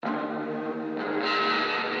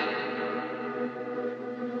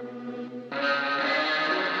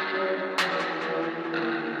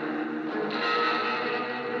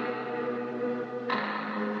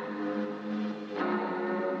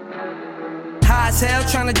High as hell,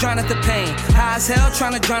 tryna drown out the pain. High as hell,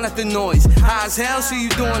 tryna drown out the noise. High as hell, so you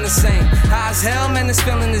doing the same. High as hell, man, this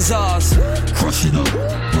feeling is ours. Crush it up,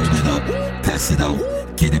 roll it up, pass it out.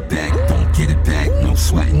 Get it back, don't get it back. No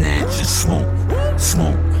sweating that, just smoke,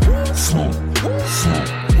 smoke, smoke, smoke,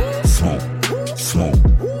 smoke, smoke,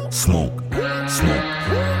 smoke, smoke,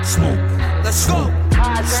 smoke. Let's go.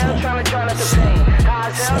 High as hell, tryna drown out the pain. High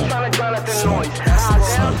as hell, tryna drown out the noise. High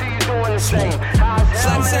as hell, so you doing the same. High as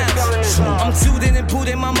hell, man, this feeling is ours. I'm tuned in and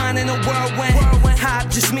booted my mind in a whirlwind. High,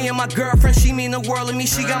 just me and my girlfriend. She mean the world to me.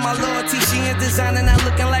 She got my loyalty. She in design and I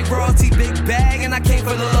looking like royalty. Big bag and I came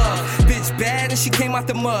for the love. Bitch bad and she came out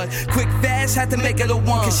the mud. Quick fast, had to make it a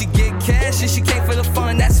one. Cause she get cash and she came for the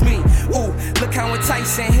fun. That's me. Ooh, look how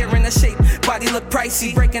enticing. Hearing the shape, body look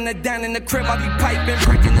pricey. Breaking it down in the crib, I be piping.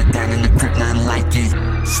 Breaking it down in the crib, nothing like it.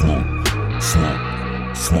 Smoke,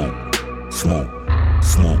 smoke, smoke, smoke,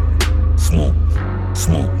 smoke, smoke,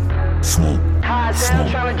 smoke, smoke. High as hell,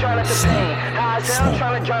 tryna drown out the pain. High as hell,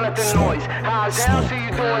 tryna drown out the noise. High as hell, so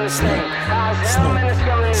you doing the same. High as hell, man, this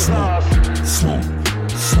feeling is ours. Smoke,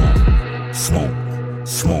 smoke, smoke,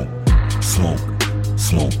 smoke, smoke,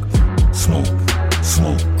 smoke, smoke,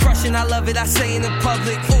 smoke. Crushing, I love it, I say it in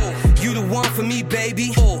public. Ooh, you the one for me,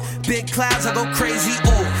 baby. Ooh, big clouds, I go crazy.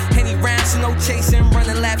 Ooh, any rounds, so no chasing.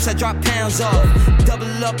 Running laps, I drop pounds off. Double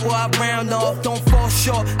up or I round off. Don't fall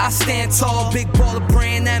short, I stand tall. Big baller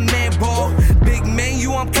brand, that man ball. Big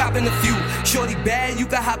menu, I'm copping a few. Shorty bad, you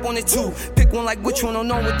can hop on it too. Pick one like which one, don't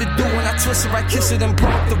know what to do. When I twist it, I kiss it and blow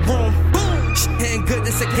up the room. Boom, shit hitting good,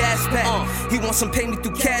 it's a gas pack. He wants some pay me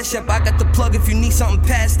through Cash App. I got the plug if you need something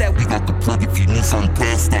past that. We got the plug if you need something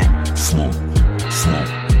past that. Smoke, smoke,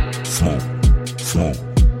 smoke, smoke,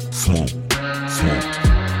 smoke, smoke,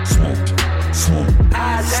 smoke, smoke.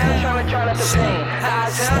 High as hell, tryna drown out the pain. High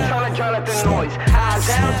as hell, tryna drown out the noise. High as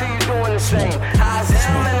hell, so you doing the same. High as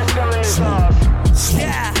hell, man, this feeling is ours.